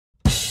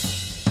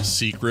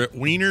Secret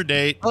wiener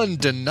date.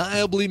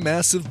 Undeniably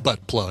massive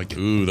butt plug.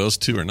 Ooh, those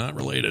two are not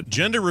related.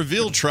 Gender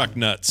reveal truck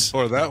nuts.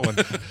 Or that one.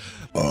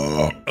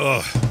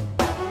 Ugh.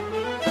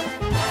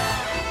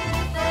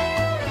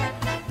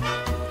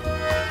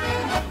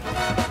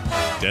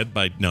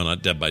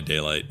 Not Dead by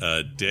Daylight.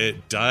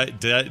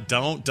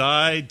 Don't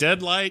die.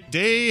 Deadlight.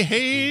 Day.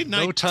 Hey.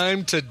 Night. No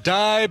time to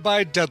die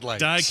by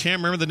deadlight. I can't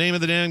remember the name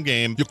of the damn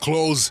game. Your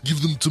clothes,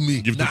 give them to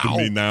me. Give them to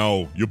me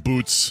now. Your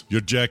boots.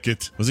 Your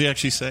jacket. What does he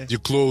actually say?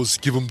 Your clothes,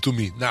 give them to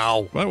me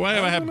now. Why do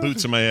I have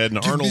boots in my head?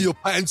 And Give Arnold. me your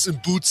pants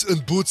and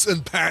boots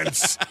and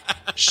pants.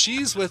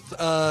 She's with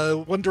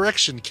One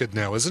Direction kid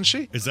now, isn't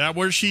she? Is that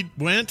where she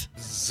went?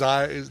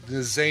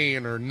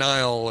 Zayn or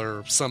Niall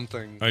or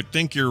something. I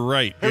think you're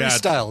right. Harry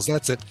Styles,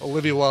 that's it.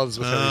 Olivia Wilde is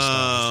with Harry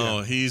Styles.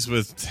 Oh, he's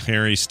with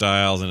Harry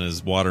Styles and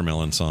his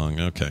Watermelon song.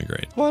 Okay,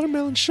 great.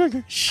 Watermelon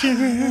sugar.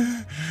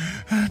 Sugar,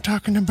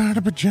 talking about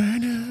a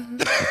vagina.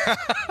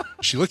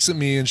 She looks at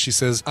me and she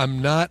says,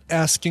 I'm not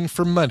asking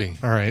for money.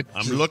 All right.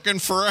 I'm looking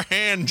for a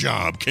hand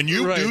job. Can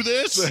you do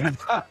this?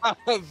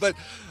 But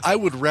I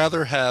would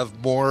rather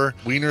have more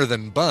wiener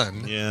than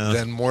bun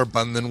than more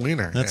bun than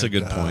wiener. That's a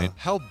good point.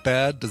 How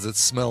bad does it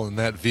smell in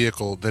that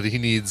vehicle that he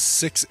needs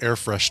 6 air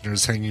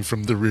fresheners hanging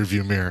from the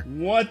rearview mirror?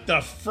 What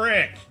the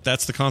frick?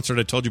 That's the concert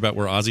I told you about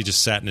where Ozzy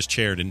just sat in his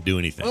chair, didn't do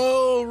anything.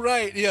 Oh,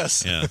 right.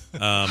 Yes. Yeah.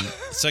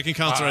 Second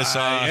concert I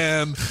saw. I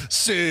am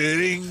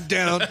sitting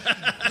down,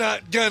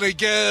 not gonna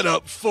get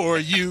up for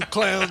you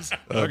clowns.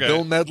 Okay.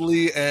 Bill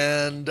Medley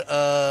and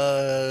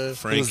Frank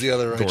who was the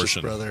other righteous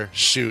Gorshin. brother?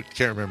 Shoot,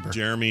 can't remember.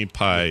 Jeremy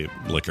Pie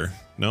Liquor.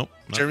 Nope.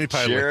 Jeremy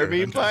Pie.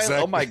 Jeremy Pie?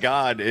 Exactly. Oh my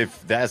God!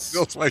 If that's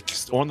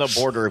on the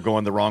border of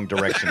going the wrong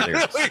direction, there,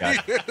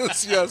 Scott.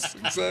 Yes,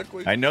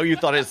 exactly. I know you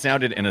thought it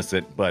sounded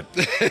innocent, but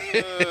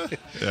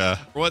Yeah.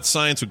 What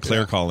science would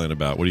Claire call in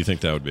about? What do you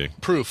think that would be?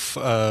 Proof,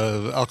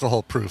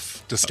 alcohol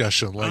proof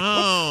discussion.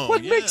 Like,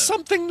 what yeah. makes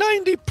something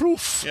 90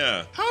 proof?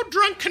 Yeah. How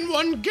drunk can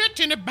one get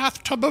in a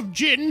bathtub of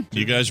gin?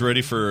 You guys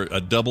ready for a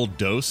double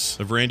dose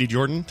of Randy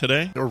Jordan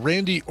today? A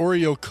Randy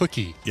Oreo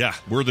cookie. Yeah,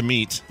 we're the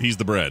meat. He's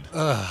the bread.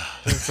 I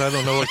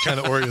don't know what kind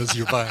of Oreos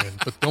you're buying,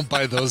 but don't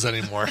buy those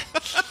anymore.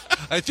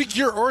 I think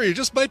your Oreo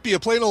just might be a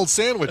plain old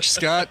sandwich,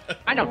 Scott.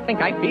 I don't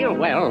think I feel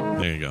well.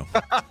 There you go.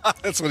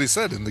 That's what he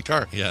said in the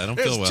car. Yeah, I don't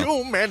There's feel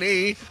well. too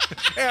many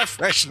air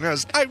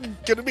fresheners. I'm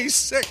gonna be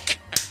sick.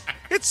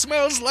 It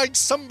smells like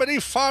somebody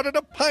fought at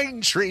a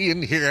pine tree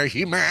in here,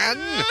 He-Man.